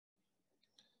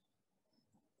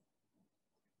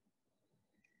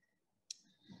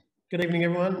Good evening,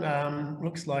 everyone.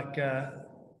 Looks like the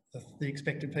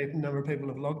expected number of people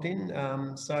have logged in.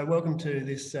 So welcome to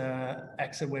this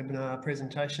ACSA Webinar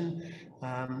presentation.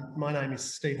 My name is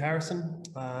Steve Harrison.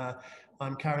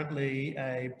 I'm currently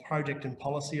a Project and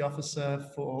Policy Officer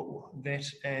for VET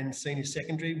and Senior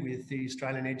Secondary with the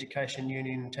Australian Education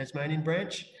Union Tasmanian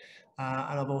branch.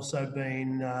 And I've also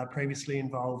been previously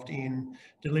involved in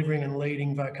delivering and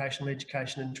leading vocational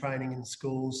education and training in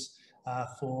schools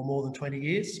for more than 20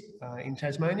 years in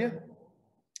Tasmania,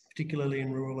 particularly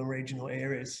in rural and regional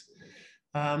areas.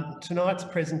 Tonight's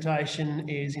presentation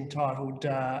is entitled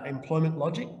Employment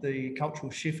Logic, the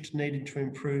cultural shift needed to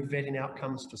improve vetting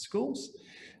outcomes for schools.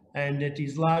 And it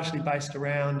is largely based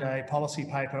around a policy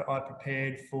paper I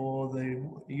prepared for the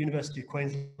University of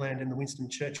Queensland and the Winston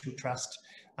Churchil Trust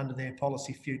under their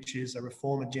Policy Futures, a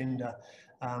Reform Agenda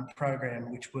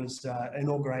program, which was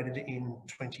inaugurated in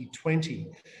 2020.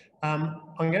 I'm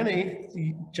going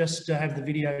to just have the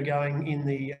video going in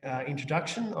the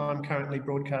introduction. I'm currently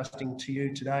broadcasting to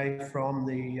you today from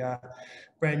the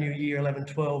brand new Year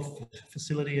 11-12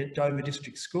 facility at Dover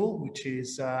District School, which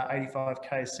is 85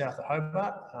 k's south of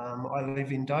Hobart. I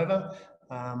live in Dover.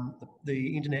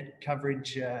 The internet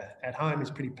coverage at home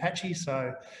is pretty patchy,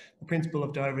 so the principal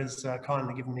of Dover has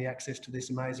kindly given me access to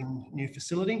this amazing new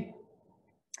facility.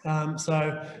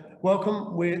 So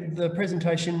welcome. The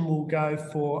presentation will go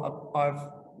for, I've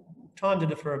timed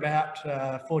it for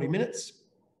about 40 minutes.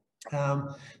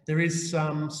 There is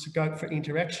some scope for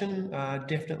interaction.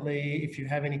 Definitely, if you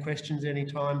have any questions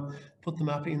anytime, put them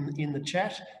up in the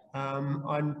chat.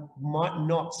 I might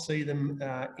not see them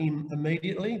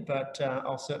immediately, but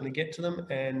I'll certainly get to them,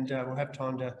 and we'll have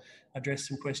time to address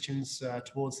some questions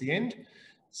towards the end.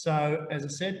 So as I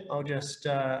said, I'll just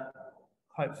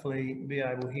hopefully be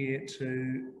able here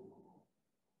to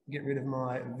get rid of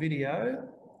my video.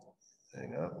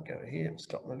 Hang on, go here,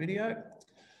 stop my video.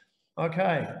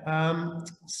 Okay,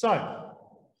 so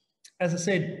as I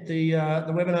said, the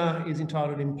webinar is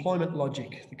entitled Employment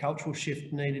Logic, the cultural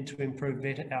shift needed to improve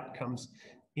VET outcomes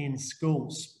in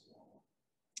schools.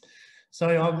 So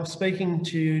I'm speaking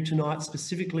to you tonight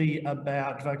specifically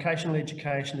about vocational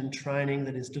education and training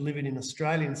that is delivered in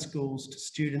Australian schools to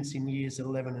students in years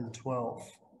 11 and 12.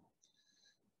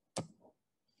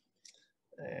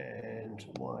 And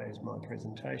why is my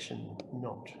presentation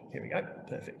not? Here we go,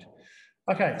 perfect.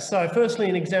 Okay, so firstly,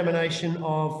 an examination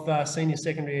of senior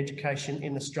secondary education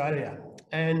in Australia.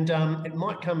 And it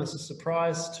might come as a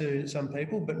surprise to some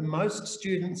people, but most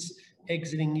students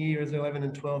exiting years 11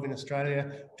 and 12 in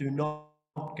Australia do not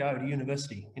go to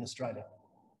university in Australia.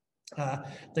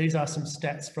 These are some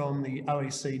stats from the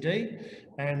OECD,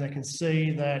 and they can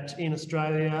see that in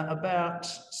Australia, about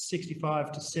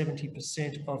 65 to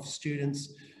 70% of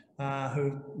students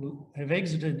who have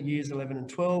exited years 11 and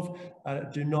 12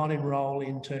 do not enrol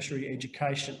in tertiary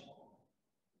education.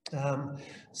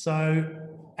 So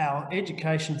our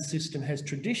education system has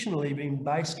traditionally been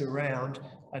based around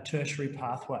a tertiary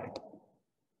pathway.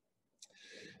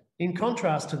 In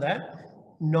contrast to that,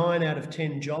 9 out of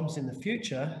 10 jobs in the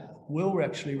future will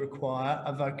actually require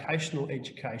a vocational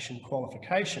education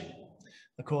qualification,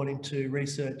 according to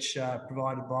research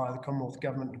provided by the Commonwealth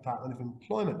Government Department of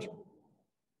Employment.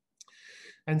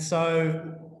 And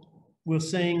so we're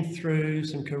seeing through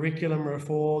some curriculum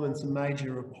reform and some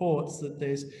major reports that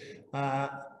there's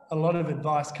a lot of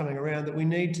advice coming around that we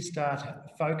need to start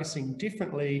focusing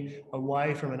differently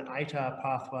away from an 8R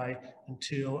pathway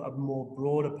until a more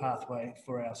broader pathway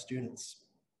for our students.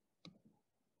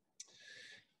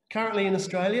 Currently in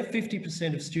Australia,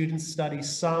 50% of students study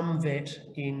some VET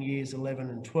in years 11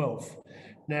 and 12.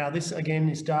 Now, this again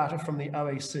is data from the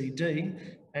OECD,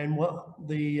 and what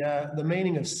the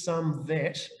meaning of some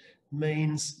VET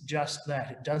means just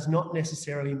that. It does not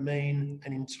necessarily mean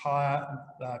an entire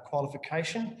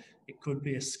qualification. It could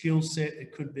be a skill set.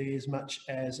 It could be as much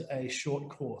as a short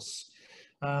course.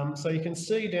 So you can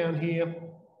see down here,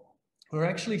 we're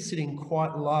actually sitting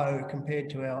quite low compared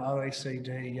to our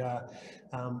OECD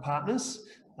partners.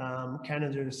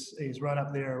 Canada is right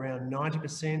up there around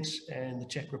 90%, and the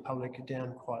Czech Republic are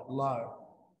down quite low.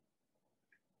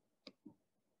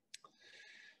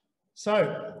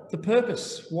 So the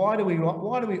purpose, why do we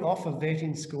offer VET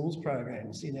in schools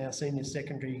programs in our senior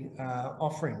secondary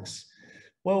offerings?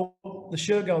 Well, the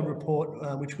Churchil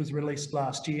report, which was released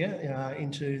last year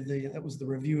that was the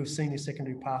review of senior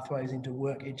secondary pathways into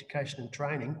work, education and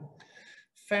training,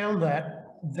 found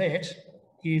that VET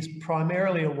is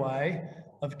primarily a way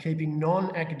of keeping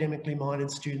non-academically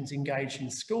minded students engaged in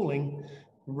schooling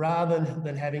rather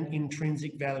than having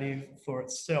intrinsic value for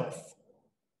itself.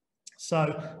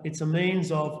 So it's a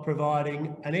means of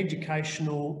providing an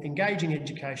engaging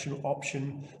educational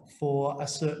option for a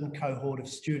certain cohort of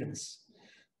students.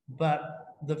 But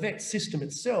the VET system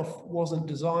itself wasn't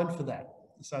designed for that.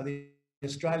 So the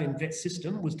Australian VET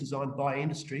system was designed by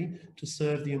industry to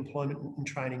serve the employment and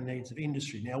training needs of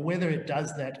industry. Now, whether it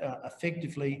does that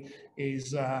effectively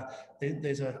is,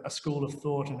 there's a school of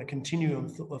thought and a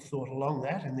continuum of thought along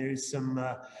that, and there is some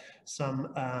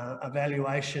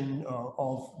evaluation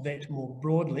of VET more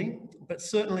broadly, but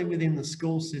certainly within the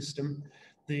school system,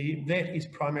 the VET is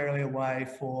primarily a way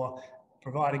for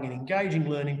providing an engaging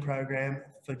learning program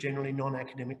for generally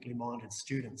non-academically minded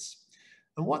students.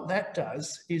 And what that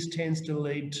does is tends to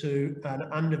lead to an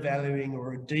undervaluing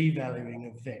or a devaluing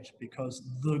of VET, because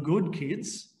the good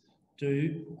kids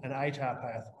do an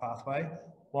ATAR pathway,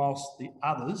 whilst the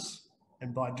others,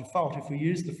 and by default, if we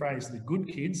use the phrase the good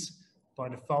kids, by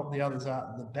default the others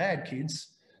are the bad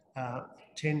kids,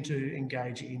 tend to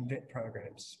engage in VET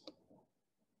programs.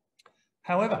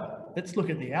 However, let's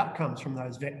look at the outcomes from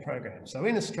those VET programs. So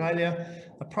in Australia,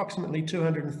 approximately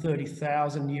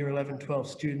 230,000 Year 11-12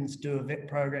 students do a VET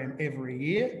program every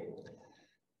year,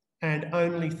 and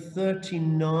only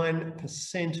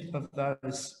 39% of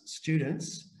those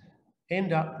students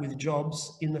end up with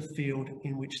jobs in the field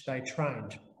in which they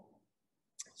trained.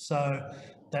 So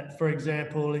that, for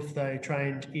example, if they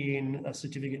trained in a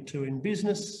Certificate 2 in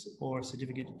business, or a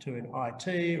Certificate 2 in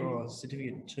IT, or a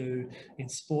Certificate 2 in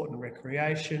sport and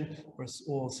recreation,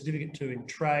 or Certificate 2 in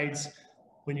trades,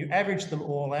 when you average them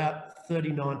all out,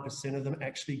 39% of them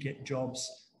actually get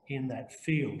jobs in that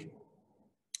field.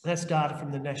 That's data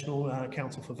from the National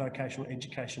Council for Vocational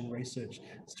Education Research.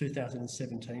 It's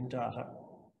 2017 data.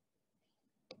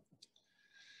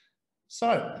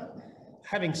 So,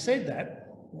 having said that,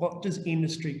 what does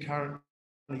industry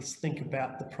currently think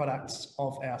about the products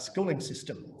of our schooling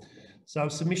system? So, a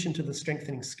submission to the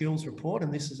Strengthening Skills report,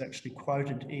 and this is actually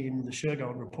quoted in the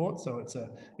Churchil report, so it's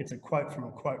a quote from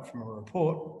a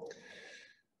report.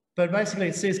 But basically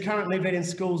it says currently VET in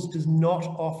schools does not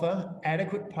offer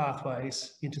adequate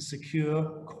pathways into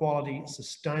secure, quality,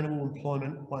 sustainable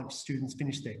employment once students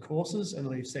finish their courses and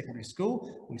leave secondary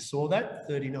school. We saw that,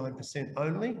 39%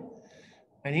 only.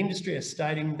 And industry is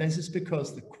stating this is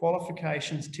because the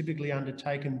qualifications typically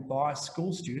undertaken by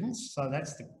school students, so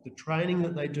that's the training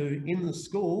that they do in the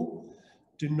school,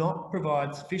 do not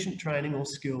provide sufficient training or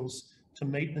skills to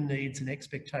meet the needs and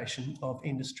expectation of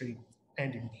industry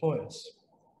and employers.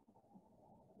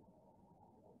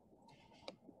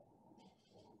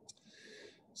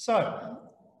 So,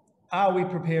 are we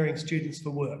preparing students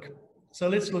for work? So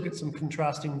let's look at some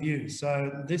contrasting views.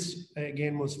 So this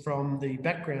again was from the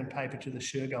background paper to the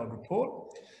Churchil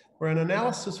report, where an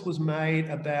analysis was made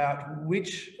about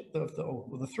which of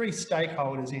the three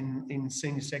stakeholders in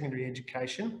senior secondary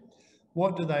education,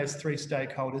 what do those three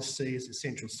stakeholders see as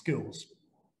essential skills?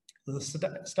 The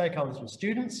stakeholders were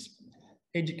students,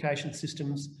 education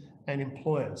systems, and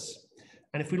employers.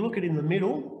 And if we look at in the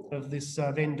middle of this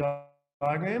Venn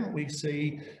diagram, we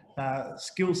see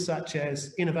skills such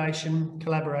as innovation,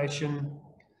 collaboration,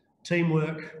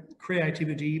 teamwork,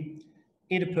 creativity,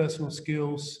 interpersonal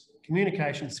skills,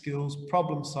 communication skills,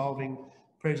 problem solving,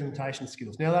 presentation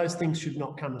skills. Now, those things should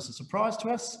not come as a surprise to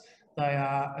us. They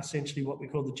are essentially what we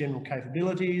call the general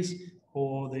capabilities,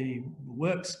 or the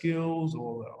work skills,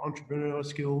 or the entrepreneurial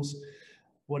skills,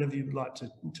 whatever you'd like to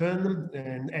term them,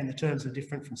 and the terms are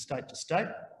different from state to state.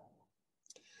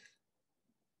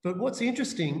 But what's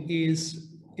interesting is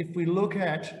if we look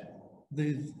at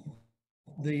the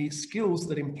skills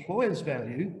that employers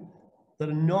value that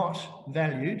are not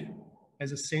valued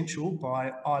as essential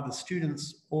by either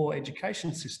students or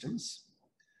education systems,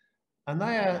 and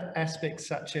they are aspects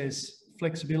such as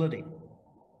flexibility,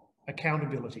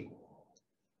 accountability,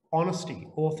 honesty,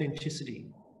 authenticity,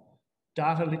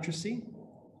 data literacy,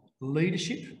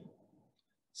 leadership,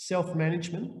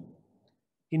 self-management,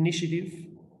 initiative,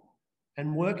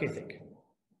 and work ethic.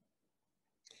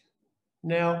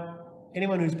 Now,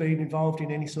 anyone who's been involved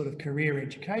in any sort of career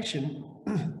education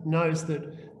knows that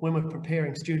when we're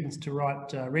preparing students to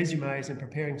write resumes and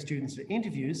preparing students for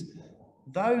interviews,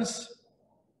 those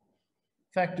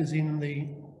factors in the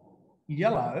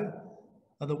yellow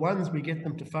are the ones we get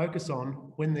them to focus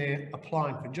on when they're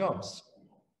applying for jobs.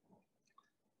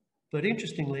 But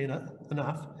interestingly enough,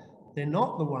 they're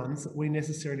not the ones that we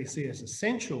necessarily see as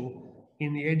essential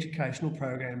in the educational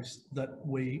programs that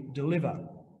we deliver.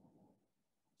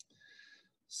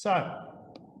 So,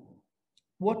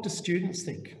 what do students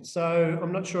think? So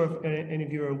I'm not sure if any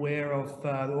of you are aware of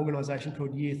the organisation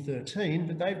called Year 13,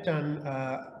 but they've done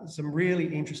some really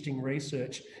interesting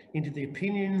research into the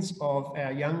opinions of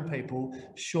our young people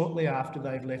shortly after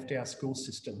they've left our school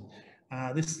system.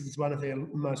 This is one of their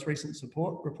most recent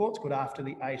reports called After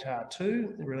the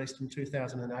 8R2, released in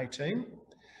 2018. And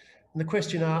the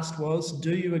question asked was,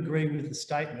 do you agree with the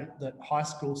statement that high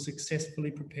school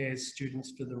successfully prepares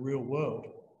students for the real world?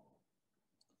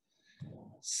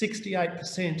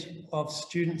 68% of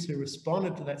students who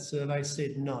responded to that survey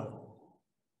said no,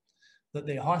 that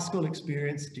their high school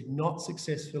experience did not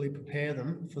successfully prepare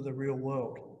them for the real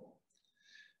world.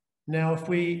 Now, if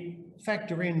we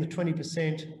factor in the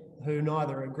 20% who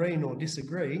neither agree nor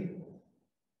disagree,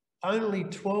 only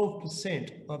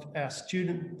 12% of our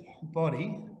student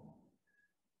body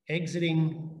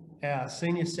exiting our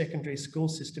senior secondary school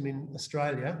system in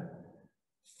Australia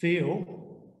feel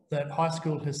that high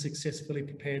school has successfully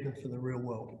prepared them for the real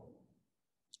world.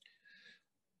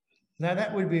 Now,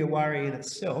 that would be a worry in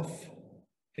itself,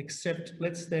 except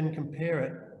let's then compare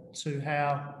it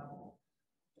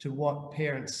to what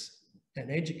parents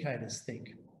and educators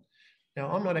think.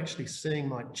 Now, I'm not actually seeing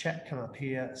my chat come up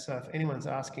here, so if anyone's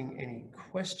asking any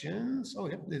questions, oh,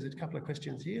 yep, there's a couple of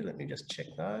questions here. Let me just check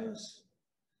those.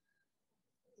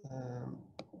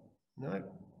 No.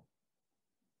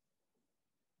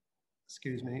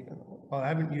 Excuse me, I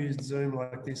haven't used Zoom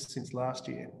like this since last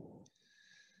year.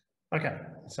 Okay,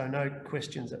 so no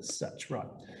questions as such, right.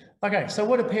 Okay, so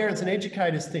what do parents and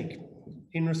educators think?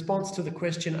 In response to the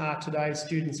question, are today's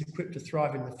students equipped to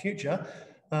thrive in the future?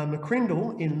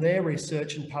 McCrindle, in their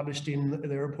research and published in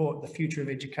their report, The Future of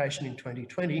Education in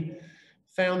 2020,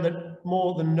 found that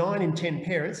more than 9 in 10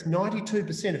 parents,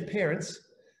 92% of parents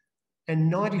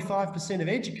and 95% of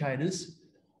educators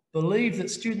believe that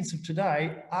students of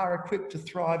today are equipped to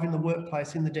thrive in the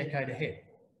workplace in the decade ahead.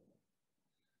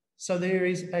 So there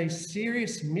is a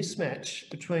serious mismatch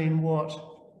between what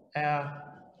our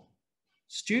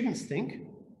students think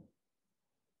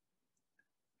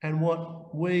and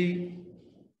what we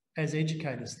as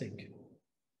educators think.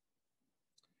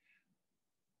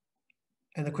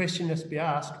 And the question has to be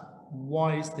asked,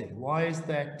 why is there? Why is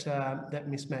that, that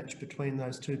mismatch between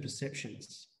those two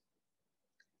perceptions?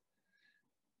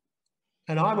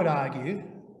 And I would argue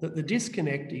that the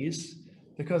disconnect is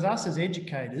because us as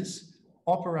educators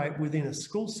operate within a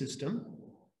school system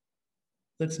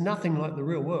that's nothing like the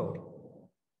real world.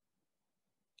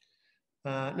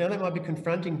 Now, that might be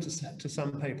confronting to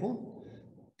some people,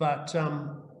 but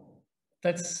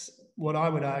that's what I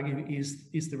would argue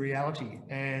is the reality.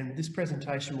 And this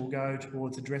presentation will go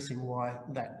towards addressing why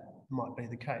that might be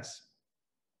the case.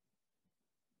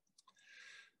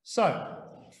 So,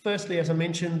 firstly, as I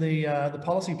mentioned, the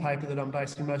policy paper that I'm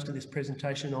basing most of this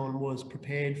presentation on was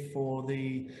prepared for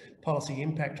the Policy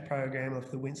Impact Program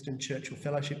of the Winston Churchil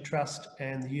Fellowship Trust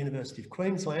and the University of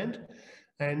Queensland.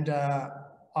 And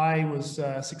I was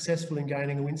successful in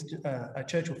gaining a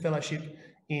Churchil Fellowship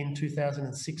in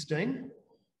 2016.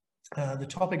 The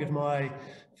topic of my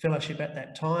fellowship at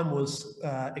that time was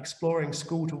exploring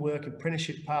school-to-work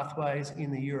apprenticeship pathways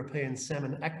in the European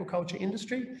salmon aquaculture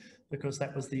industry, because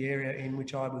that was the area in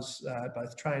which I was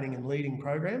both training and leading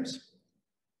programs.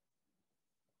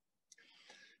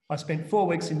 I spent 4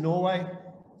 weeks in Norway,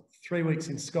 3 weeks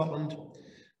in Scotland,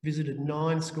 visited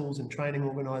 9 schools and training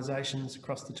organisations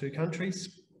across the 2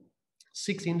 countries,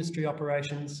 6 industry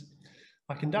operations.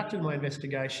 I conducted my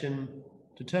investigation,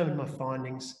 determined my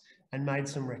findings, and made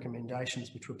some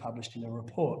recommendations which were published in a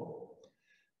report.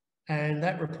 And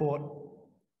that report,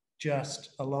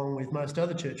 just along with most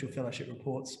other Churchil Fellowship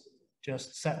reports,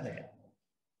 just sat there.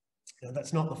 Now,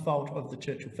 that's not the fault of the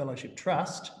Churchil Fellowship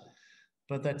Trust,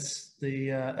 but that's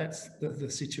the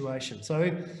situation.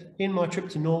 So in my trip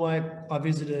to Norway, I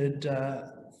visited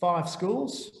 5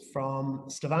 schools, from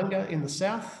Stavanger in the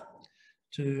south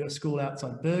to a school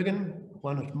outside Bergen,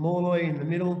 one at Måløy in the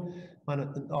middle, one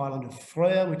at the island of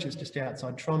Frøya, which is just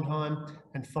outside Trondheim,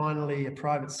 and finally a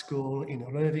private school in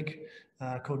Røvik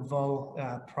called Voll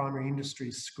Primary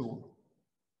Industries School.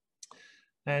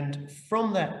 And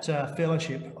from that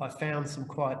fellowship, I found some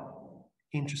quite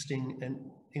interesting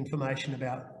information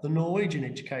about the Norwegian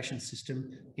education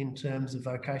system in terms of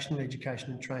vocational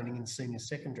education and training in senior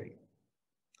secondary.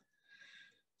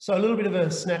 So a little bit of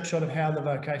a snapshot of how the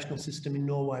vocational system in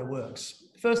Norway works.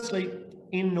 Firstly,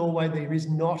 in Norway, there is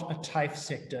not a TAFE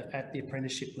sector at the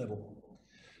apprenticeship level.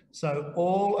 So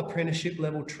all apprenticeship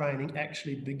level training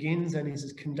actually begins and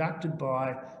is conducted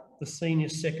by the senior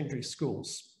secondary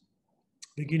schools,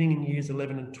 beginning in years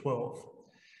 11 and 12.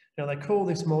 Now, they call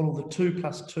this model the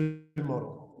 2+2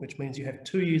 model, which means you have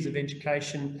 2 years of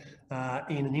education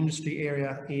in an industry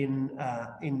area in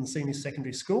the senior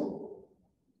secondary school.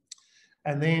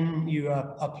 And then you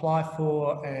apply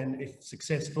for, and if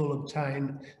successful,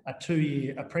 obtain a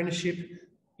 2-year apprenticeship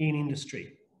in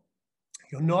industry.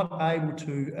 You're not able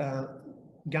to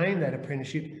gain that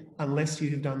apprenticeship unless you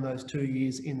have done those 2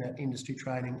 years in that industry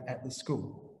training at the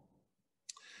school.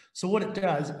 So what it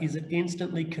does is it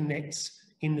instantly connects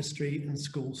industry and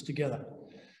schools together,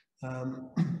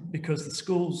 because the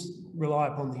schools rely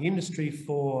upon the industry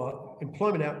for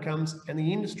employment outcomes, and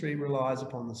the industry relies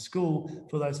upon the school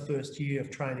for those first year of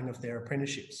training of their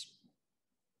apprenticeships.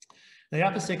 The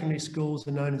upper secondary schools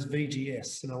are known as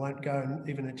VGS, and I won't go and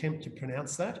even attempt to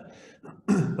pronounce that,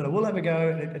 but I will have a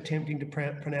go at attempting to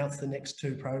pronounce the next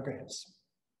 2 programs.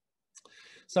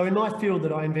 So in my field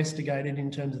that I investigated in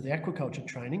terms of the aquaculture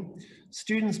training,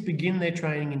 students begin their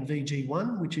training in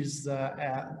VG1, which is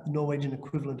our Norwegian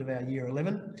equivalent of our Year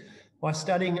 11, by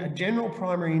studying a general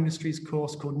primary industries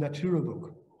course called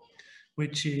Naturbook,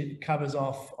 which covers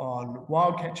off on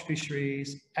wild catch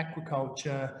fisheries,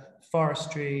 aquaculture,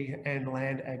 forestry, and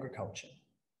land agriculture.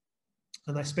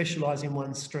 And they specialise in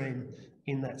one stream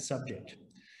in that subject.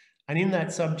 And in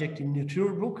that subject in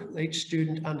Naturbook, each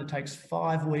student undertakes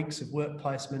 5 weeks of work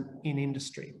placement in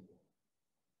industry.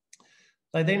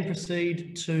 They then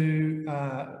proceed to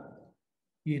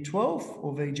Year 12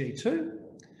 or VG2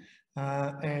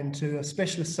 and to a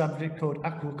specialist subject called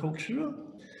aquaculture.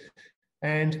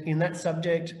 And in that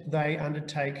subject, they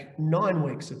undertake 9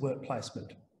 weeks of work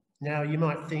placement. Now, you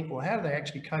might think, well, how do they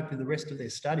actually cope with the rest of their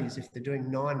studies if they're doing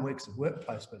 9 weeks of work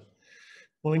placement?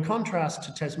 Well, in contrast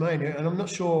to Tasmania, and I'm not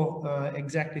sure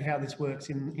exactly how this works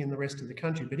in the rest of the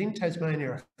country, but in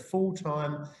Tasmania, a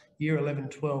full-time Year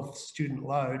 11-12 student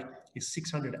load is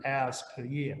 600 hours per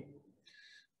year.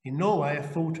 In Norway, a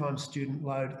full-time student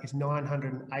load is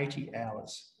 980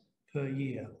 hours per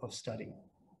year of study.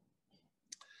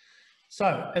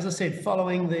 So, as I said,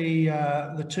 following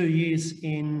the 2 years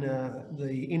in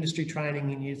the industry training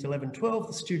in Years 11-12,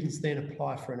 the students then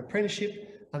apply for an apprenticeship,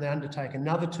 and they undertake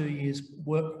another 2 years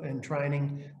work and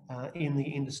training in the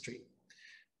industry.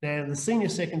 Now, the senior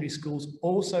secondary schools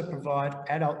also provide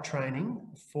adult training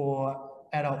for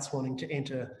adults wanting to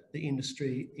enter the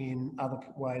industry in other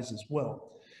ways as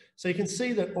well. So you can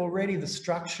see that already the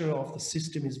structure of the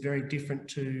system is very different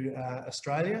to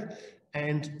Australia,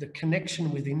 and the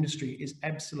connection with industry is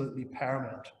absolutely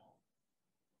paramount.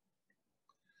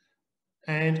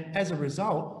 And as a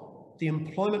result, the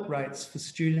employment rates for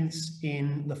students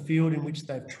in the field in which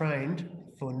they've trained,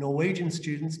 for Norwegian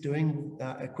students doing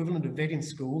equivalent of vetting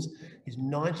schools, is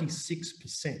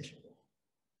 96%.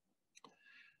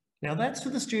 Now that's for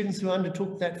the students who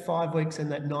undertook that 5 weeks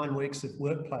and that 9 weeks of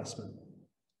work placement.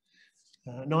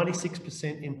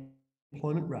 96%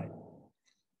 employment rate.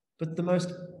 But the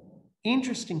most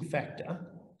interesting factor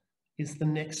is the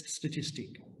next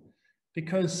statistic,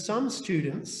 because some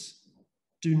students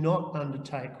do not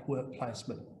undertake work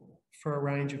placement for a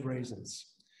range of reasons.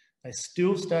 They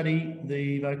still study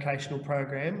the vocational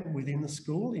program within the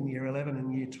school in Year 11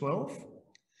 and Year 12.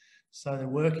 So they're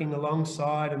working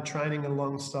alongside and training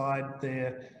alongside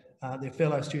their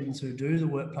fellow students who do the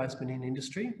work placement in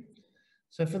industry.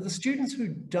 So for the students who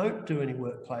don't do any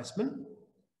work placement,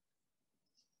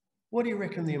 what do you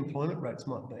reckon the employment rates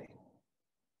might be?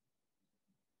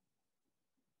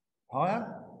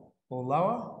 Higher or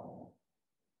lower?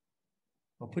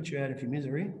 I'll put you out of your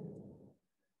misery.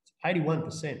 It's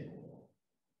 81%.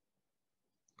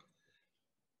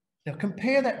 Now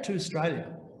compare that to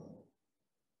Australia.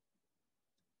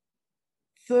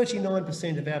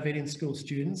 39% of our vetting school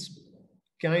students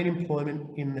gain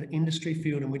employment in the industry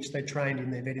field in which they trained in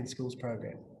their vetting schools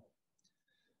program.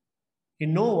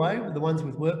 In Norway, the ones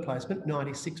with work placement,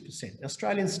 96%.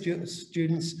 Australian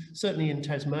students, certainly in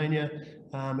Tasmania,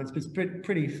 it's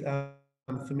pretty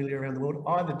familiar around the world,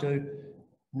 either do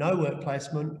no work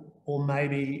placement or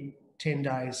maybe 10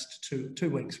 days to 2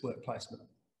 weeks work placement.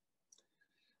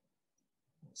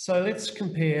 So let's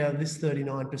compare this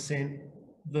 39%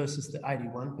 versus the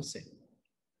 81%.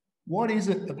 What is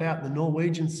it about the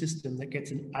Norwegian system that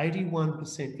gets an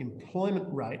 81% employment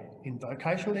rate in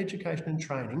vocational education and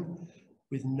training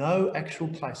with no actual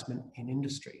placement in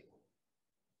industry?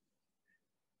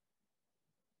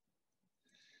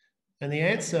 And the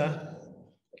answer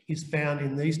is found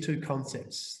in these 2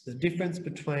 concepts: the difference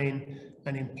between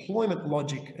an employment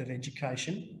logic of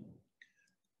education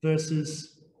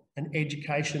versus an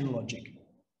education logic.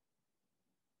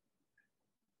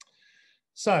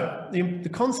 So the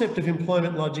concept of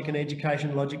employment logic and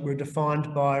education logic were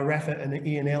defined by Raffet and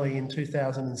Ianelli in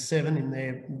 2007 in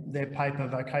their paper,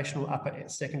 Vocational Upper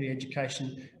Secondary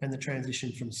Education and the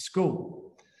Transition from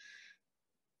School.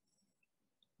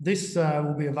 This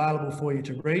will be available for you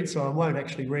to read, so I won't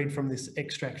actually read from this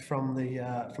extract from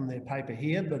their paper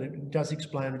here, but it does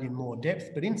explain it in more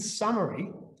depth. But in summary,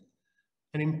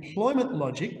 an employment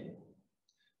logic,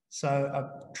 so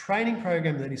a training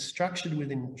program that is structured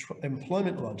within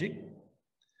employment logic,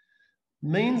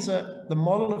 means that the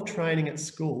model of training at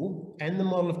school and the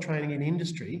model of training in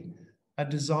industry are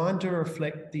designed to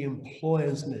reflect the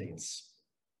employer's needs.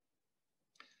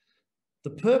 The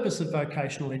purpose of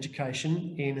vocational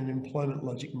education in an employment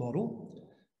logic model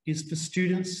is for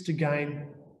students to gain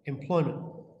employment.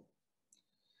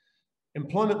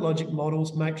 Employment logic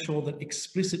models make sure that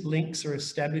explicit links are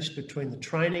established between the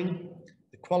training,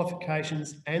 the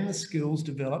qualifications and the skills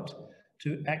developed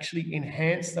to actually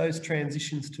enhance those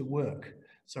transitions to work.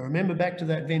 So remember back to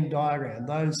that Venn diagram,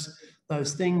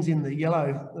 those things in the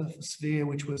yellow sphere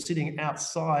which were sitting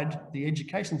outside the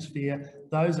education sphere,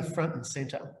 those are front and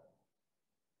centre.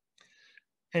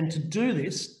 And to do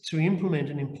this, to implement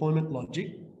an employment logic,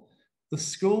 the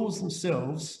schools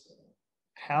themselves,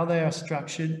 how they are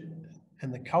structured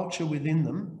and the culture within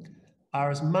them are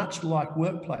as much like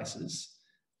workplaces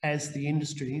as the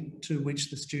industry to which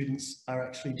the students are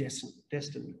actually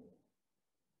destined.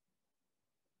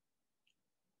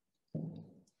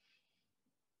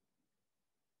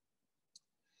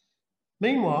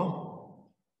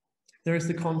 Meanwhile, there is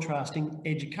the contrasting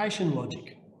education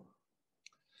logic,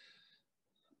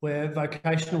 where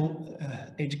vocational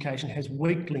education has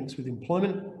weak links with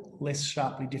employment, less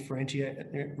sharply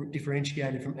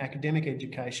differentiated from academic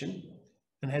education,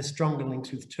 and has stronger links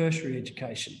with tertiary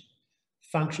education,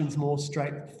 functions more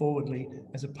straightforwardly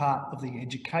as a part of the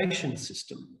education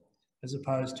system, as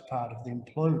opposed to part of the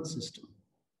employment system.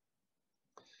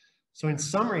 So in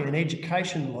summary, an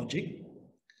education logic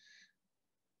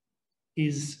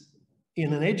is,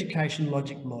 in an education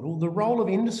logic model, the role of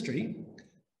industry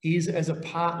is as a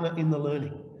partner in the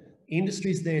learning.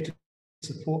 Industry is there to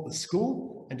support the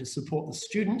school and to support the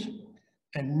student,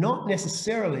 and not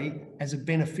necessarily as a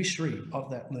beneficiary of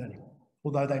that learning,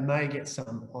 although they may get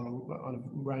some on a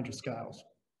range of scales.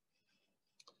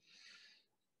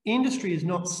 Industry is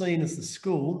not seen as the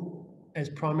school as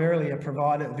primarily a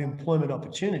provider of employment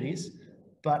opportunities,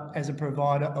 but as a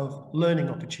provider of learning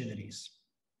opportunities.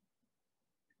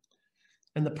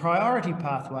 And the priority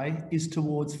pathway is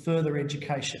towards further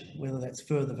education, whether that's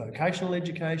further vocational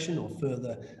education or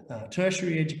further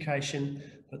tertiary education,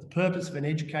 but the purpose of an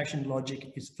education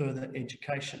logic is further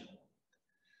education.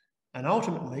 And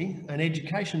ultimately, an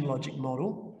education logic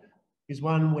model is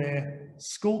one where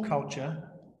school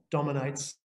culture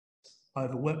dominates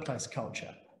over workplace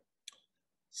culture.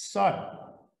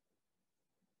 So,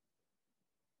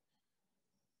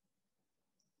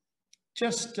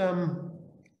 just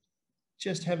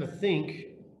have a think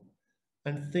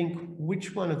and think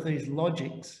which one of these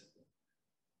logics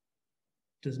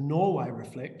does Norway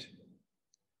reflect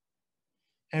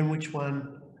and which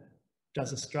one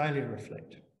does Australia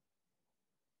reflect?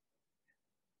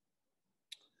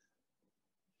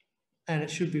 And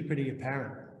it should be pretty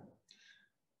apparent.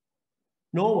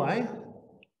 Norway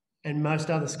and most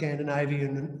other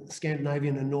Scandinavian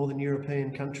and Northern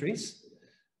European countries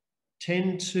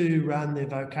tend to run their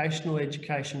vocational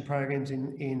education programs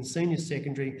in senior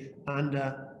secondary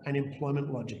under an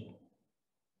employment logic.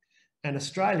 And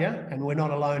Australia, and we're not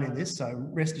alone in this, so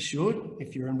rest assured,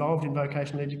 if you're involved in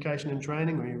vocational education and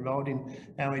training or you're involved in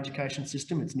our education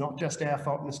system, it's not just our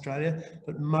fault in Australia,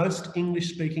 but most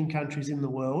English-speaking countries in the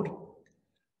world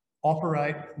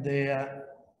operate their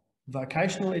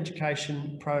vocational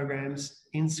education programs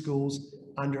in schools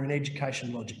under an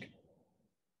education logic.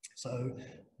 So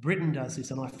Britain does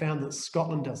this, and I found that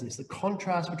Scotland does this. The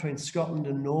contrast between Scotland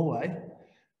and Norway,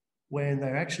 when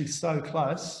they're actually so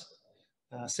close,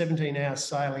 17 hours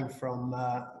sailing from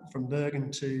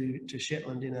Bergen to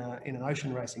Shetland in an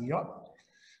ocean racing yacht.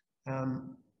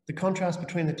 The contrast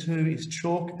between the two is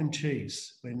chalk and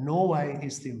cheese, where Norway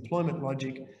is the employment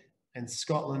logic and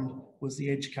Scotland was the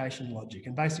education logic.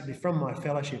 And basically from my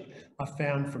fellowship, I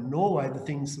found from Norway the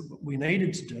things that we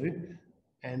needed to do,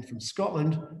 and from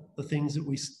Scotland, the things that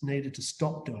we needed to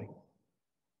stop doing.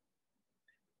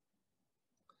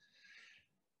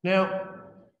 Now,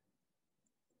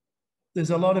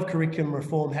 there's a lot of curriculum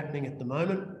reform happening at the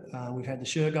moment. we've had the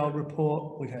Churchil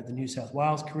report, we've had the New South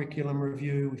Wales curriculum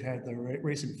review, we've had the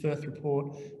recent Firth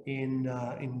report in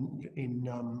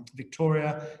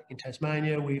Victoria, in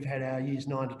Tasmania, we've had our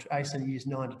ACSA Years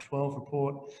 9 to 12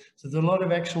 report. So there's a lot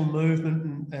of actual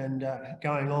movement and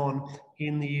going on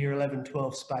in the Year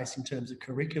 11-12 space in terms of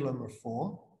curriculum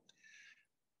reform.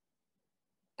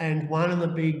 And one of the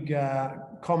big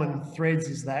common threads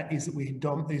is that the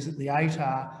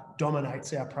ATAR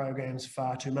dominates our programs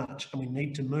far too much, and we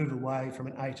need to move away from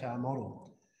an ATAR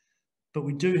model. But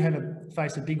we do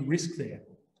face a big risk there,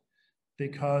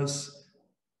 because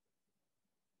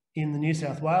in the New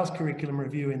South Wales curriculum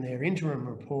review, in their interim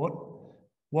report,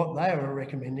 what they were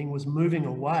recommending was moving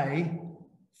away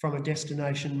from a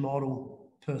destination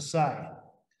model per se,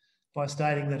 by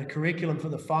stating that a curriculum for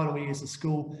the final years of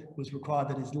school was required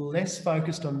that is less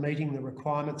focused on meeting the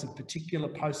requirements of particular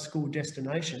post-school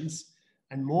destinations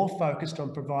and more focused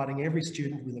on providing every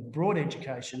student with a broad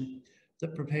education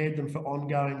that prepared them for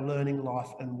ongoing learning, life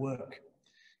and work.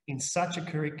 In such a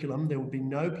curriculum, there would be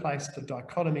no place for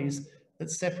dichotomies that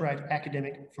separate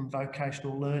academic from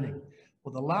vocational learning.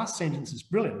 Well, the last sentence is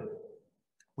brilliant.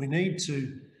 We need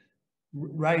to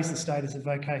raise the status of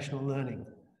vocational learning.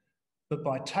 But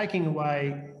by taking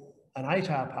away an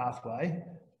ATAR pathway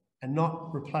and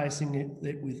not replacing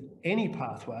it with any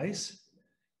pathways,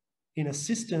 in a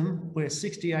system where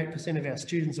 68% of our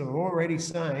students are already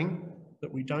saying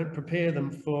that we don't prepare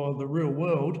them for the real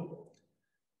world,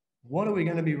 what are we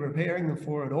going to be preparing them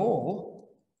for at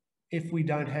all if we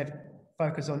don't have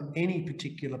focus on any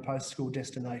particular post-school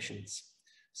destinations?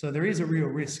 So there is a real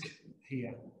risk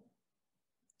here.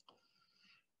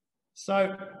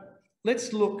 So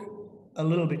let's look a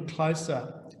little bit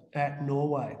closer at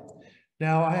Norway.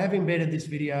 Now, I have embedded this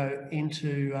video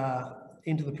into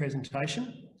the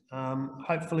presentation.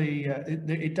 Hopefully,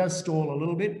 it does stall a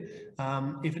little bit.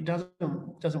 If it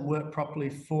doesn't work properly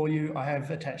for you, I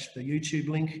have attached the YouTube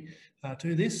link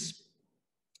to this.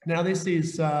 Now, this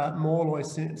is Morloy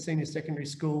Senior Secondary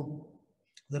School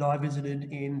that I visited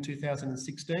in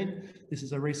 2016. This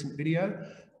is a recent video.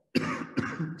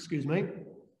 Excuse me.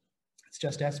 It's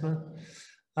just asthma.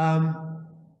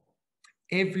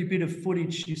 Every bit of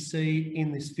footage you see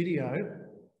in this video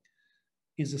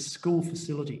is a school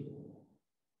facility.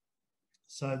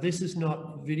 So this is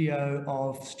not video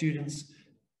of students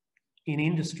in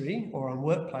industry or on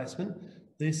work placement.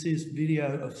 This is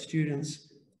video of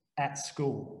students at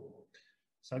school.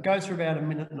 So it goes for about a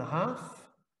minute and a half.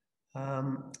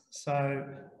 So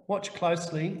watch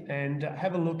closely and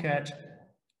have a look at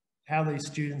how these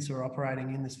students are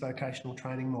operating in this vocational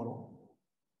training model.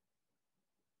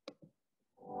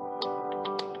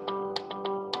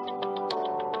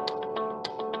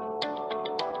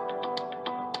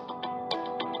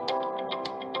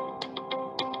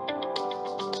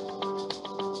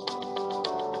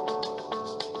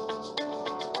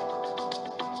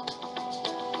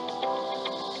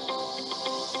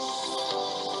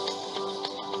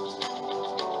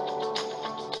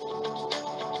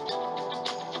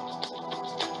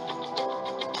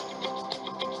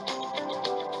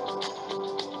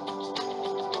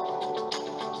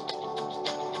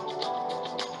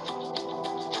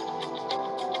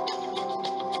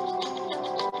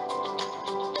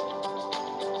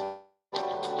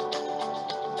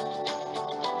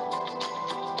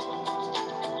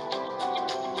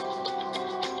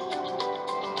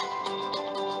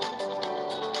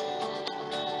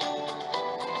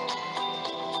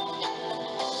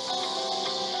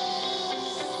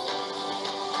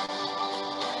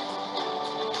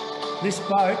 This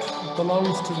boat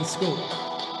belongs to the school.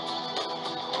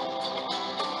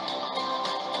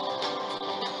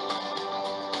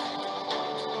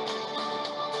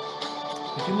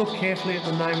 If you look carefully at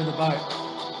the name of the boat,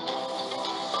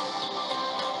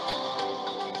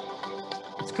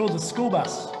 it's called the school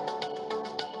bus.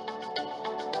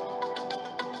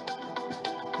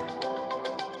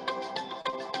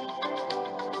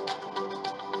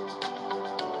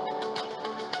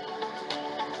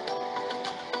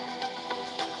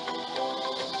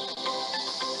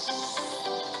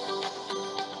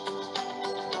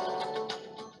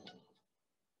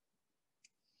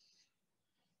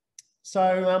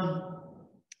 So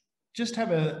just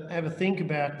have a think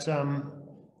about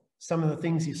some of the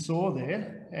things you saw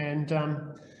there, and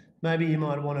maybe you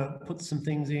might want to put some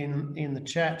things in the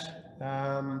chat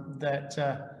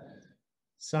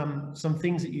some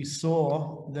things that you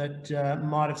saw that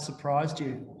might have surprised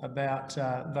you about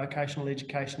vocational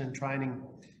education and training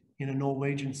in a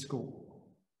Norwegian school.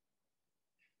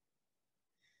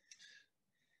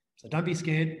 So don't be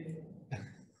scared.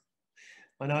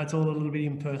 I know it's all a little bit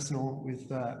impersonal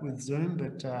with Zoom,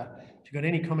 but if you've got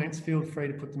any comments, feel free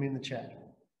to put them in the chat.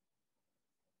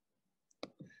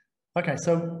 Okay,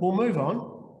 so we'll move on,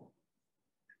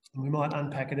 and we might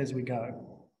unpack it as we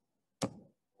go.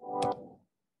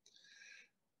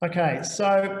 Okay,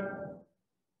 so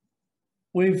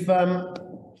we've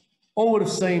all would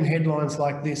have seen headlines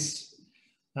like this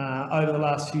over the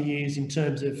last few years in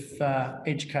terms of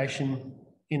education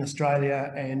in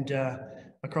Australia and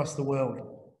across the world.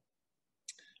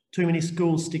 Too many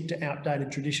schools stick to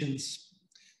outdated traditions.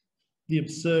 The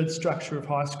absurd structure of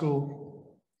high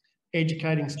school,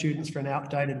 educating students for an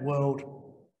outdated world.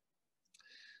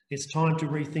 It's time to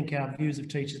rethink our views of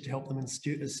teachers to help them as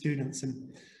students.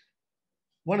 And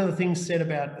one of the things said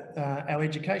about our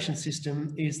education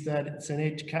system is that it's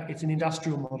an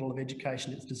industrial model of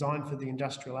education. It's designed for the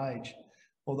industrial age.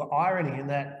 Well, the irony in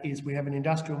that is we have an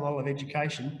industrial model of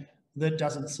education that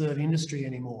doesn't serve industry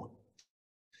anymore.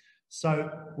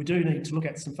 So we do need to look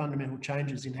at some fundamental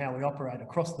changes in how we operate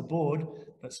across the board,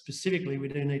 but specifically we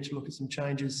do need to look at some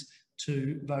changes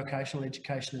to vocational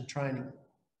education and training.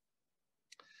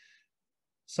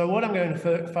 So what I'm going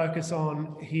to focus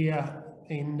on here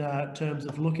in terms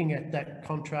of looking at that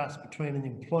contrast between an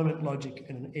employment logic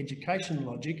and an education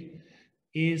logic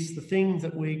is the thing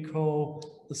that we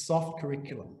call the soft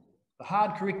curriculum. The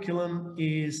hard curriculum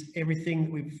is everything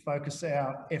that we focus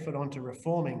our effort onto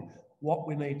reforming, what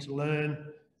we need to learn,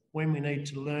 when we need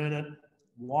to learn it,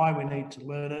 why we need to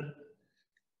learn it.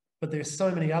 But there's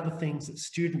so many other things that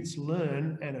students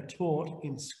learn and are taught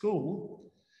in school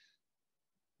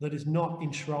that is not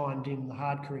enshrined in the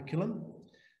hard curriculum.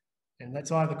 And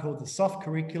that's either called the soft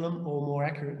curriculum, or more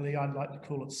accurately, I'd like to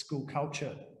call it school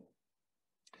culture.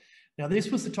 Now, this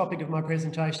was the topic of my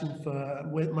presentation for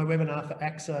my webinar for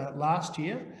ACSA last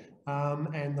year,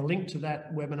 and the link to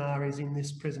that webinar is in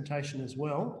this presentation as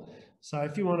well. So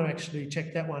if you want to actually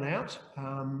check that one out,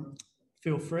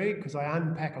 feel free, because I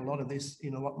unpack a lot of this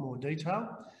in a lot more detail.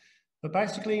 But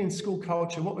basically in school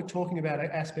culture, what we're talking about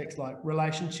are aspects like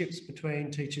relationships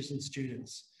between teachers and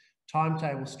students,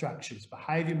 timetable structures,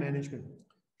 behaviour management,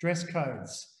 dress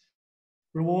codes,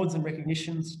 rewards and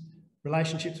recognitions,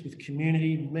 relationships with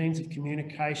community, means of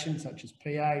communication such as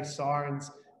PA,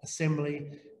 sirens, assembly,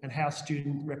 and how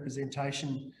student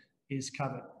representation is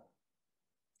covered.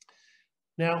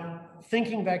 Now,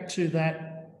 thinking back to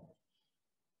that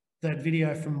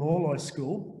video from Morloy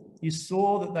School, you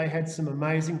saw that they had some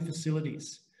amazing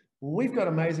facilities. Well, we've got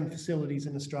amazing facilities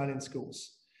in Australian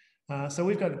schools. So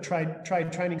we've got trade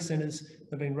training centres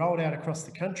that have been rolled out across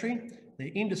the country.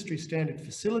 They're industry standard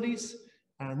facilities,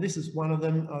 and this is one of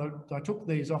them. I took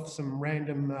these off some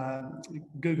random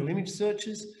Google image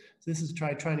searches. So this is a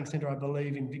trade training centre, I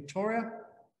believe, in Victoria.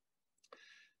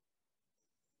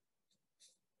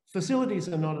 Facilities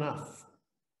are not enough.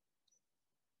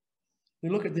 We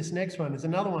look at this next one. There's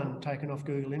another one taken off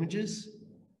Google Images.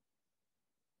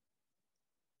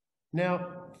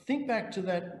 Now, think back to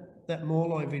that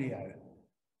Morloy video.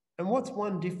 And what's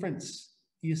one difference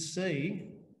you see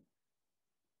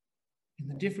in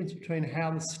the difference between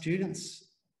how the students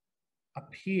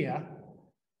appear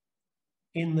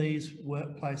in these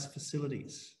workplace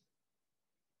facilities?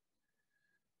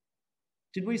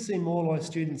 Did we see Morloy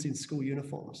students in school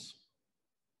uniforms?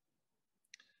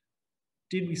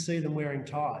 Did we see them wearing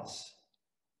ties?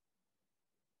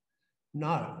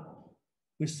 No.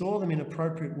 We saw them in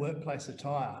appropriate workplace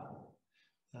attire,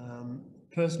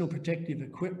 personal protective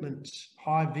equipment,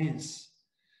 high vis.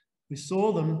 We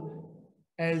saw them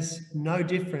as no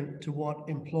different to what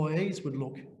employees would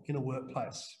look in a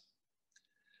workplace.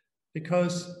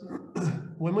 Because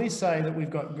when we say that we've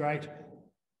got great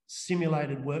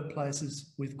simulated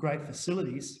workplaces with great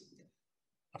facilities,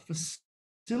 a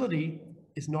facility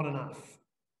is not enough.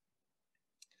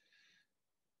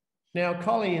 Now,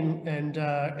 Colley and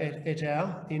et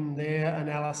al. In their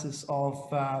analysis of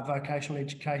vocational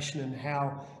education and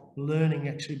how learning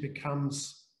actually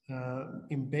becomes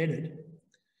embedded,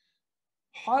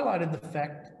 highlighted the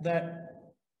fact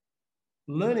that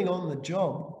learning on the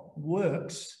job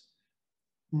works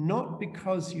not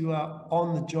because you are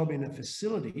on the job in a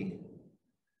facility,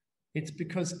 it's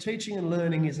because teaching and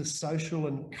learning is a social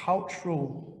and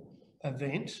cultural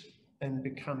event and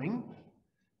becoming,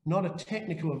 not a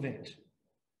technical event.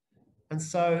 And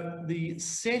so the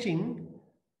setting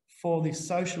for the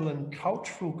social and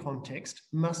cultural context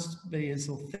must be as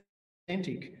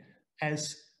authentic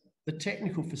as the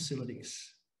technical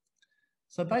facilities.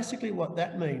 So basically what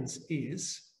that means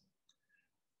is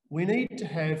we need to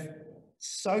have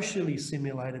socially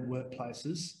simulated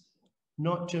workplaces,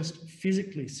 not just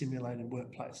physically simulated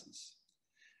workplaces.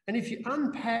 And if you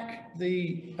unpack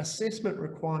the assessment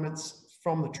requirements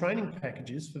from the training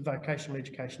packages for vocational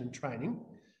education and training,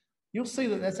 you'll see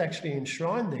that that's actually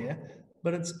enshrined there,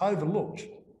 but it's overlooked.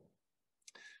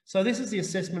 So this is the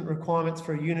assessment requirements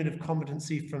for a unit of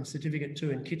competency from Certificate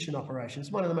 2 in kitchen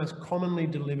operations, one of the most commonly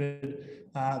delivered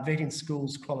vet in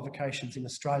schools qualifications in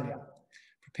Australia.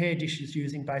 Prepare dishes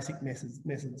using basic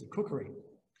methods of cookery.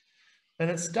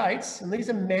 And it states, and these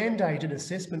are mandated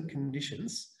assessment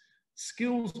conditions,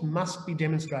 skills must be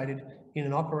demonstrated in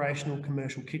an operational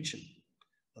commercial kitchen.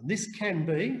 And this can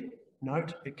be,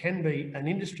 note, it can be an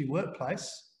industry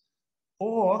workplace,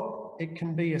 or it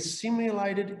can be a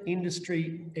simulated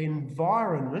industry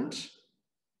environment,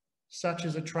 such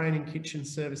as a training kitchen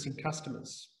servicing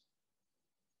customers.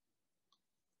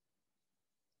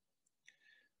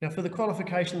 Now, for the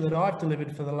qualification that I've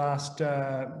delivered for the last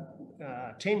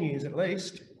 10 years at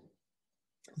least,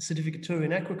 Certificate 2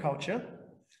 in aquaculture,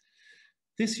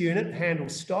 this unit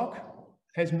handles stock,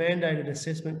 has mandated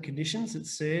assessment conditions. It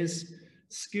says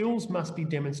skills must be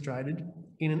demonstrated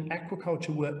in an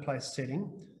aquaculture workplace setting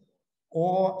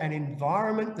or an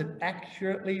environment that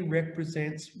accurately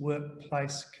represents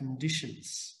workplace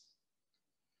conditions.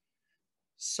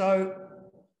 So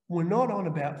we're not on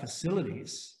about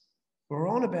facilities. We're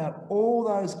on about all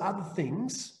those other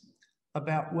things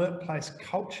about workplace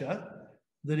culture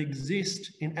that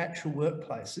exist in actual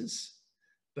workplaces,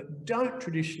 but don't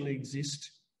traditionally exist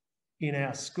in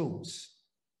our schools.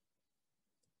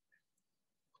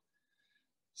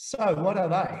 So what are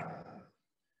they?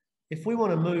 If we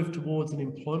want to move towards an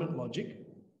employment logic,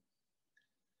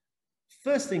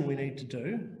 first thing we need to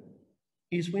do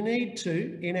is we need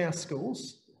to, in our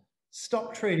schools,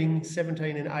 stop treating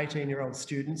 17 and 18-year-old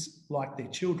students like they're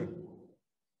children.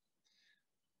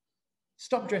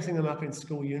 Stop dressing them up in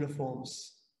school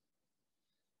uniforms.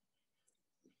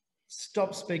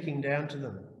 Stop speaking down to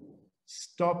them.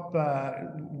 Stop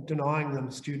denying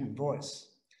them student voice.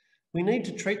 We need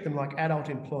to treat them like adult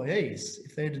employees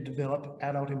if they're to develop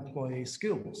adult employee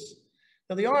skills.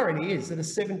 Now, the irony is that a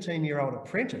 17-year-old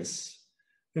apprentice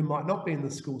who might not be in the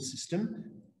school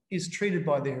system is treated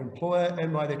by their employer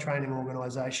and by their training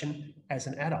organisation as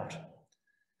an adult.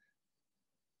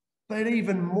 But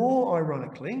even more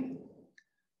ironically,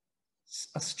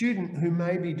 a student who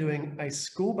may be doing a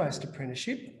school-based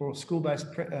apprenticeship or a school-based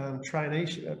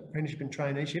apprenticeship and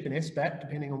traineeship, an SBAT,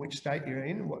 depending on which state you're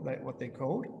in, what they're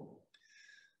called,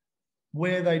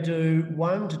 where they do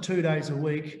 1 to 2 days a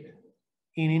week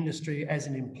in industry as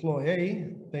an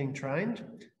employee being trained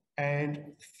and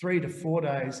 3 to 4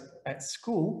 days at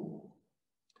school,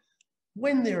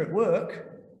 when they're at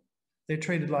work, they're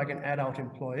treated like an adult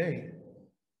employee.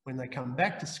 When they come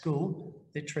back to school,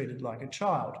 they're treated like a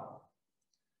child.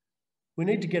 We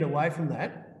need to get away from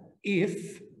that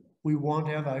if we want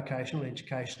our vocational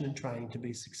education and training to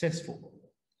be successful.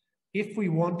 If we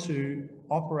want to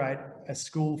operate a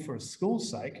school for a school's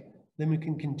sake, then we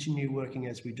can continue working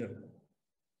as we do.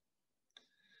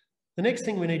 The next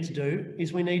thing we need to do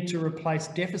is we need to replace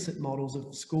deficit models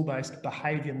of school-based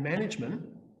behaviour management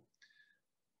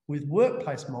with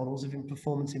workplace models of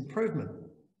performance improvement.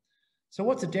 So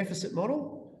what's a deficit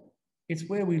model? It's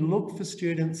where we look for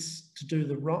students to do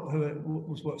the wrong,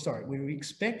 we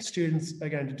expect students are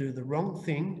going to do the wrong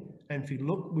thing, and if we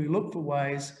look for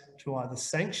ways to either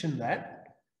sanction that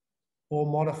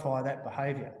or modify that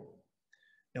behaviour.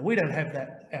 Now, we don't have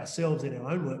that ourselves in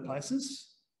our own workplaces.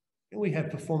 We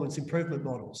have performance improvement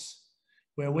models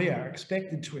where we are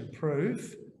expected to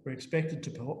improve, we're expected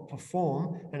to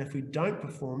perform, and if we don't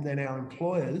perform, then our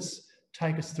employers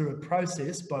take us through a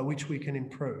process by which we can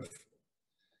improve.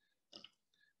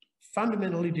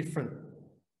 Fundamentally different.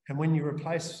 And when you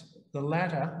replace the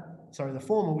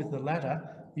former with the latter,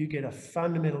 you get a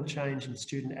fundamental change in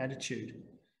student attitude.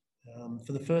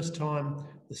 For the first time,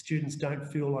 the students don't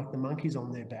feel like the monkey's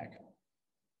on their back.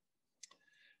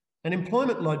 An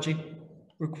employment logic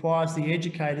requires the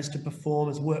educators to perform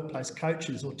as workplace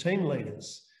coaches or team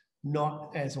leaders,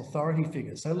 not as authority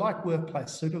figures. So like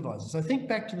workplace supervisors. So think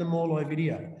back to the Morloy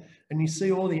video and you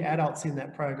see all the adults in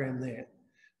that program there.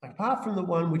 Apart from the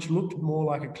one which looked more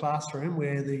like a classroom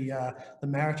where the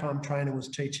maritime trainer was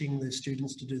teaching the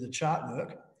students to do the chart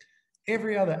work,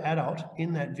 every other adult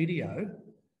in that video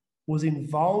was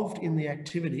involved in the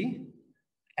activity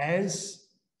as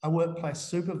a workplace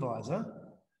supervisor,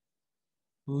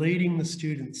 leading the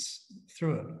students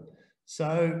through it.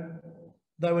 So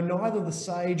they were neither the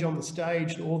sage on the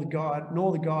stage nor the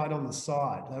guide on the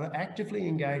side. They were actively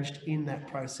engaged in that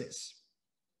process.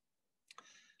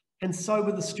 And so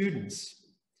were the students.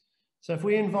 So if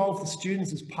we involve the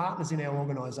students as partners in our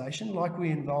organisation, like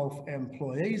we involve our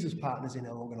employees as partners in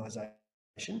our organisation,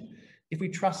 if we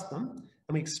trust them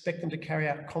and we expect them to carry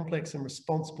out complex and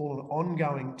responsible and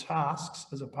ongoing tasks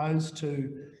as opposed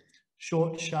to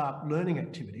short, sharp learning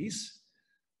activities,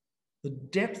 the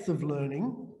depth of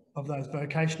learning of those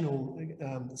vocational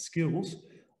skills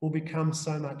will become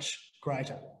so much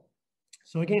greater.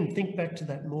 So again, think back to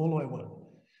that Morloy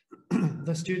one,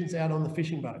 the students out on the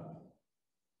fishing boat.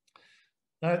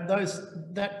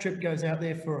 That trip goes out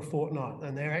there for a fortnight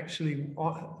and they're actually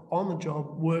on the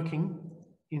job working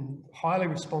in highly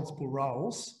responsible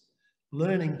roles,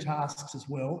 learning tasks as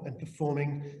well and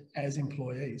performing as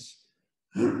employees.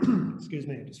 Excuse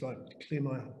me, I just like to clear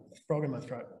my frog in my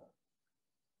throat.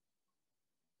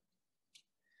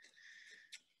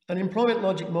 An employment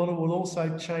logic model will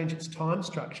also change its time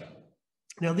structure.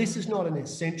 Now, this is not an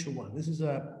essential one.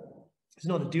 It's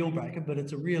not a deal breaker, but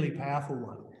it's a really powerful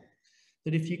one.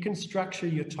 That if you can structure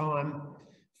your time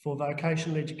for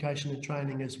vocational education and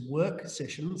training as work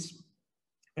sessions,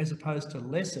 as opposed to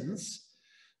lessons,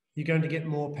 you're going to get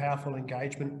more powerful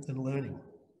engagement and learning.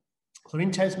 So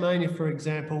in Tasmania, for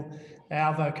example,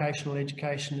 our vocational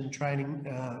education and training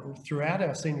throughout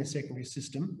our senior secondary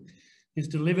system is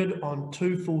delivered on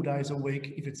 2 full days a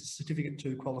week if it's a Certificate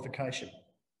 2 qualification.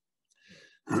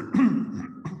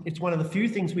 It's one of the few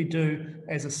things we do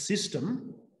as a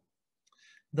system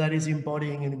that is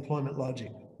embodying an employment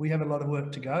logic. We have a lot of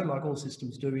work to go, like all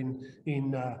systems do,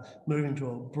 in moving to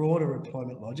a broader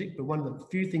employment logic. But one of the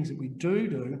few things that we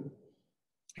do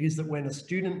is that when a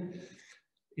student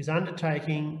is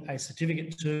undertaking a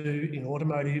Certificate 2 in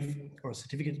automotive or a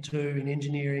Certificate 2 in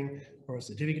engineering or a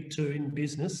Certificate 2 in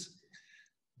business,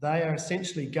 they are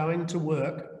essentially going to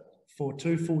work for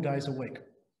 2 full days a week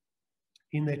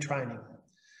in their training.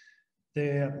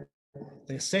 Their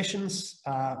sessions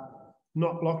are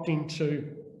not locked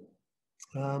into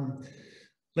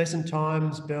lesson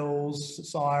times,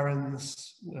 bells,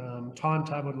 sirens,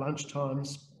 timetabled lunch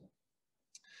times.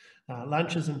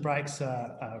 Lunches and breaks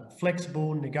are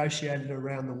flexible, negotiated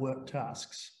around the work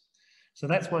tasks. So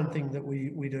that's one thing that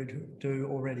we do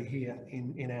already here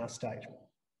in our state.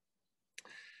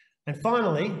 And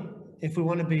finally, if we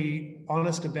want to be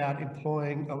honest about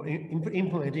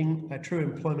implementing a true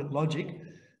employment logic,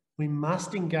 we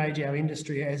must engage our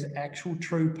industry as actual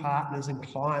true partners and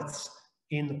clients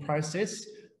in the process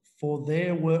for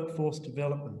their workforce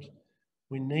development.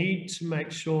 We need to make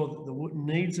sure that the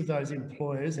needs of those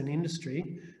employers and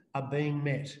industry are being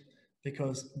met,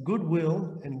 because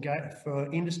goodwill and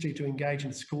for industry to engage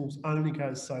in schools only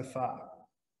goes so far.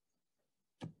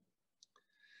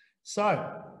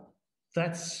 So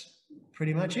that's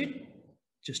pretty much it.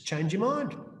 Just change your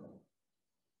mind.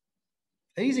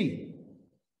 Easy.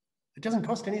 It doesn't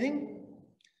cost anything.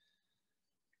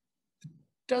 It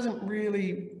doesn't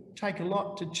really take a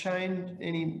lot to change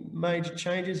any major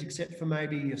changes except for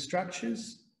maybe your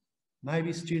structures.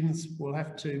 Maybe students will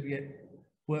have to get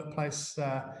workplace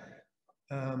health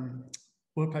and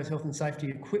safety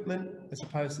equipment as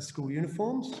opposed to school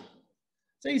uniforms.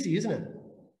 It's easy, isn't it?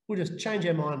 We'll just change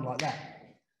our mind like that.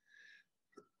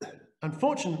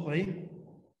 Unfortunately,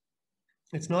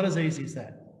 it's not as easy as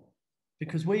that,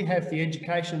 because we have the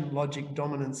education logic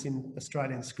dominance in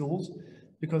Australian schools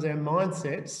because our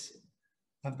mindsets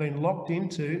have been locked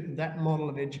into that model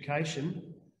of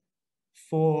education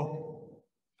for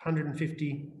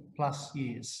 150 plus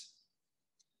years.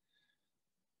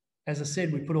 As I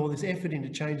said, we put all this effort into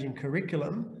changing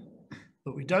curriculum,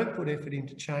 but we don't put effort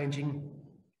into changing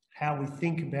how we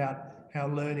think about how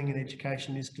learning and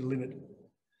education is delivered.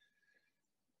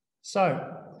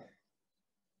 So,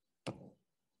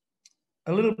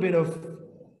 a little bit of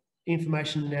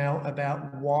information now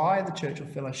about why the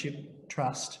Churchil Fellowship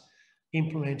Trust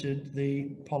implemented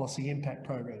the Policy Impact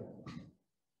Program.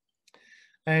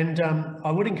 And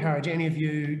I would encourage any of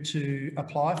you to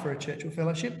apply for a Churchil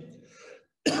Fellowship.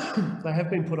 They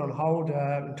have been put on hold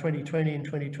in 2020 and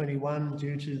 2021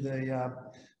 due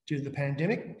to the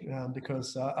pandemic,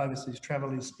 because overseas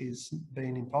travel is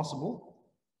being impossible.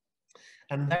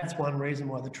 And that's one reason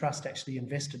why the Trust actually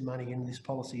invested money in this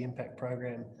Policy Impact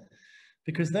Program,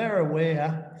 because they're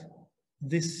aware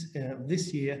this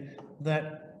year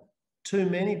that too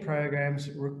many programs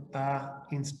are,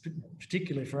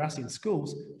 particularly for us in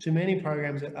schools, too many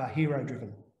programs are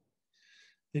hero-driven.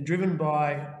 They're driven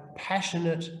by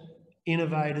passionate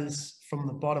innovators from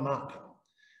the bottom up.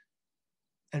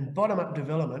 And bottom-up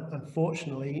development,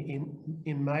 unfortunately,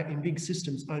 in big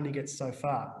systems only gets so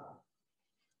far.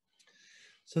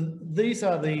 So these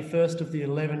are the first of the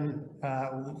 11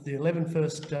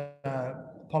 first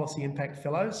Policy Impact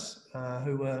Fellows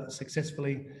who were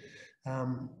successfully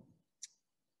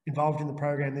involved in the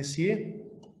program this year.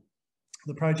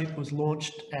 The project was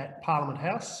launched at Parliament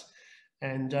House,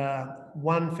 and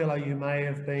one fellow you may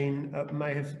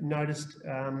have noticed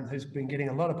who's been getting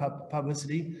a lot of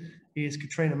publicity is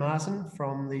Katrina Marsden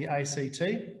from the ACT,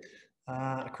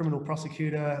 a criminal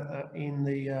prosecutor in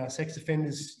the sex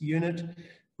offenders unit,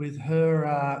 with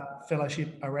her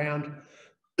fellowship around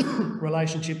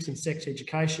relationships and sex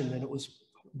education. And it was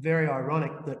very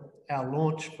ironic that our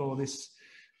launch for this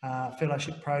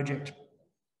fellowship project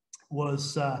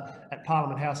was at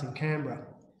Parliament House in Canberra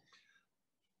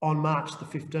on March the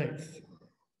 15th.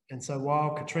 And so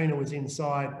while Katrina was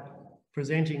inside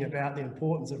presenting about the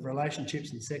importance of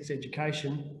relationships and sex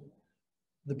education,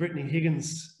 the Brittany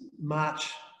Higgins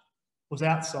March was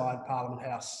outside Parliament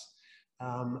House.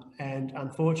 And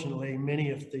unfortunately, many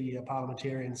of the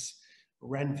parliamentarians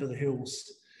ran for the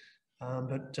hills.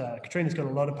 But Katrina's got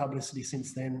a lot of publicity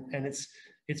since then, and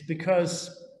it's because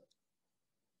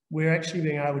we're actually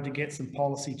being able to get some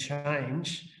policy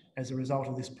change as a result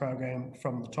of this program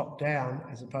from the top down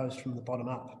as opposed from the bottom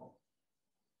up.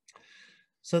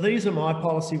 So these are my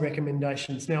policy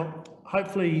recommendations. Now,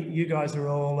 hopefully you guys are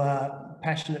all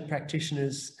passionate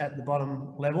practitioners at the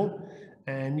bottom level,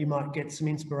 and you might get some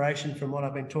inspiration from what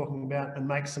I've been talking about and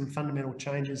make some fundamental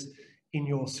changes in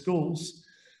your schools.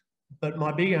 But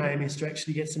my big aim is to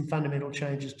actually get some fundamental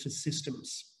changes to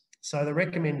systems. So the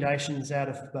recommendations out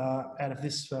of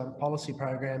this policy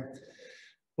program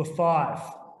were 5.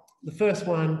 The first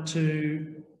one,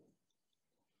 to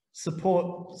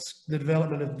support the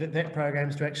development of vet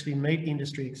programs to actually meet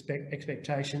industry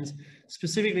expectations,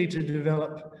 specifically to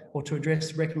develop or to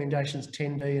address recommendations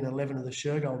 10D and 11 of the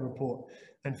Churchil report.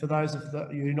 And for those of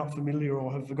you not familiar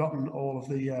or have forgotten all of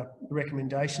the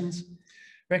recommendations,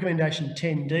 recommendation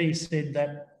 10D said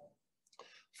that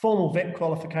formal vet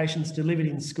qualifications delivered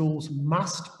in schools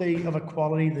must be of a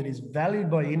quality that is valued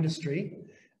by industry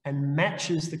and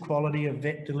matches the quality of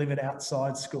vet delivered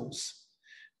outside schools.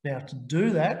 Now, to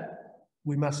do that,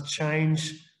 we must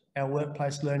change our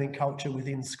workplace learning culture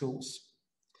within schools.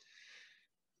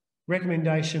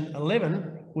 Recommendation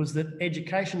 11 was that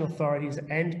education authorities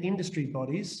and industry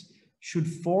bodies should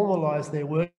formalise their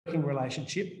working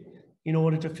relationship in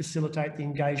order to facilitate the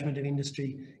engagement of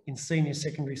industry in senior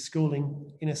secondary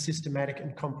schooling in a systematic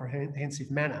and comprehensive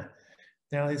manner.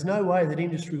 Now, there's no way that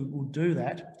industry will do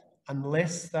that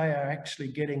unless they are actually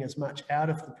getting as much out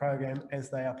of the program as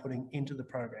they are putting into the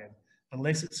program,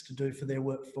 unless it's to do for their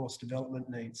workforce development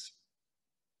needs.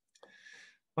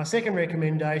 My second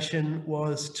recommendation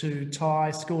was to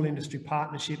tie school industry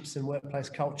partnerships and workplace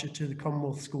culture to the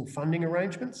Commonwealth school funding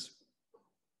arrangements.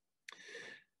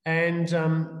 And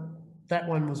that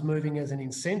one was moving as an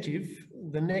incentive.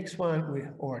 The next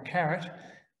one, or a carrot,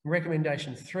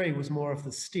 recommendation 3 was more of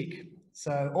the stick.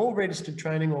 So all registered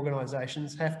training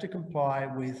organisations have to comply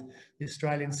with the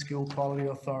Australian Skill Quality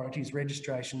Authority's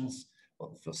registrations,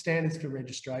 for standards for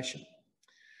registration.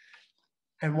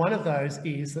 And one of those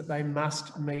is that they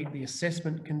must meet the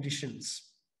assessment conditions.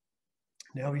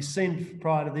 Now, we've seen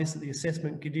prior to this that the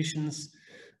assessment conditions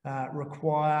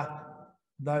require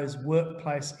those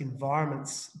workplace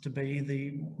environments to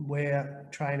be where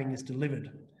training is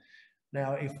delivered.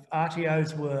 Now, if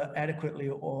RTOs were adequately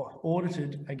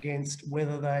audited against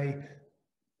whether they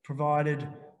provided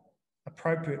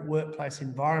appropriate workplace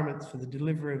environments for the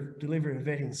delivery of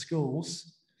vet in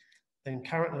schools, then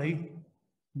currently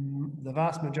the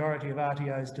vast majority of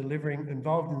RTOs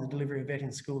involved in the delivery of vet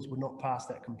in schools would not pass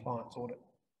that compliance audit,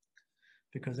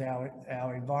 because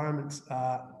our environments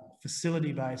are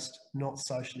facility-based, not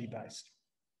socially based.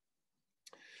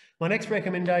 My next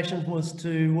recommendation was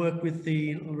to work with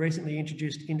the recently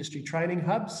introduced industry training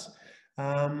hubs,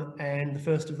 and the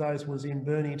first of those was in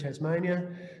Burnie, Tasmania,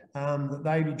 that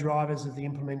they be drivers of the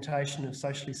implementation of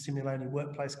socially simulated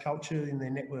workplace culture in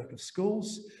their network of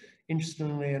schools.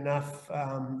 Interestingly enough,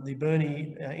 the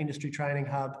Burnie Industry Training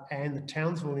Hub and the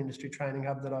Townsville Industry Training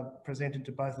Hub that I've presented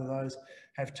to both of those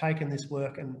have taken this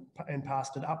work and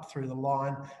passed it up through the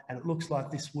line, and it looks like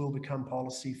this will become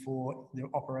policy for the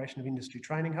operation of industry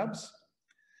training hubs.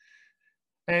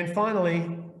 And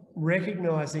finally,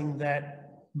 recognising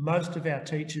that most of our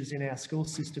teachers in our school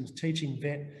systems teaching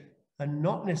vet are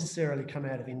not necessarily come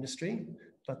out of industry,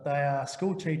 but they are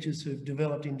school teachers who've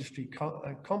developed industry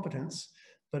competence,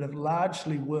 but have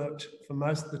largely worked for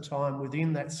most of the time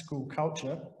within that school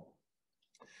culture,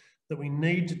 that we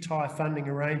need to tie funding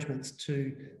arrangements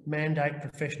to mandate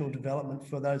professional development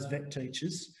for those vet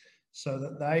teachers so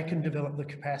that they can develop the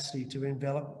capacity to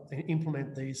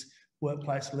implement these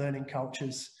workplace learning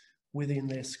cultures within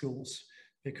their schools.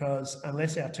 Because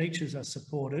unless our teachers are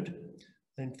supported,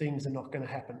 then things are not going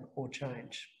to happen or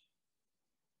change.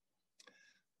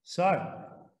 So,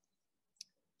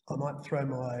 I might throw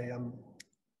my,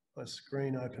 my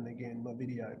screen open again, my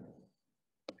video.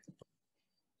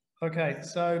 Okay,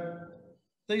 so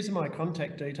these are my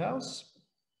contact details.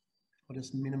 I'll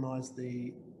just minimize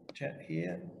the chat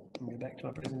here and go back to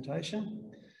my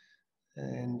presentation.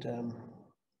 And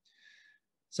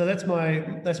so that's my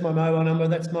mobile number.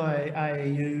 That's my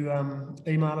AAU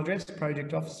email address,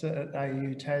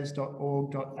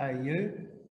 projectofficer@autas.org.au.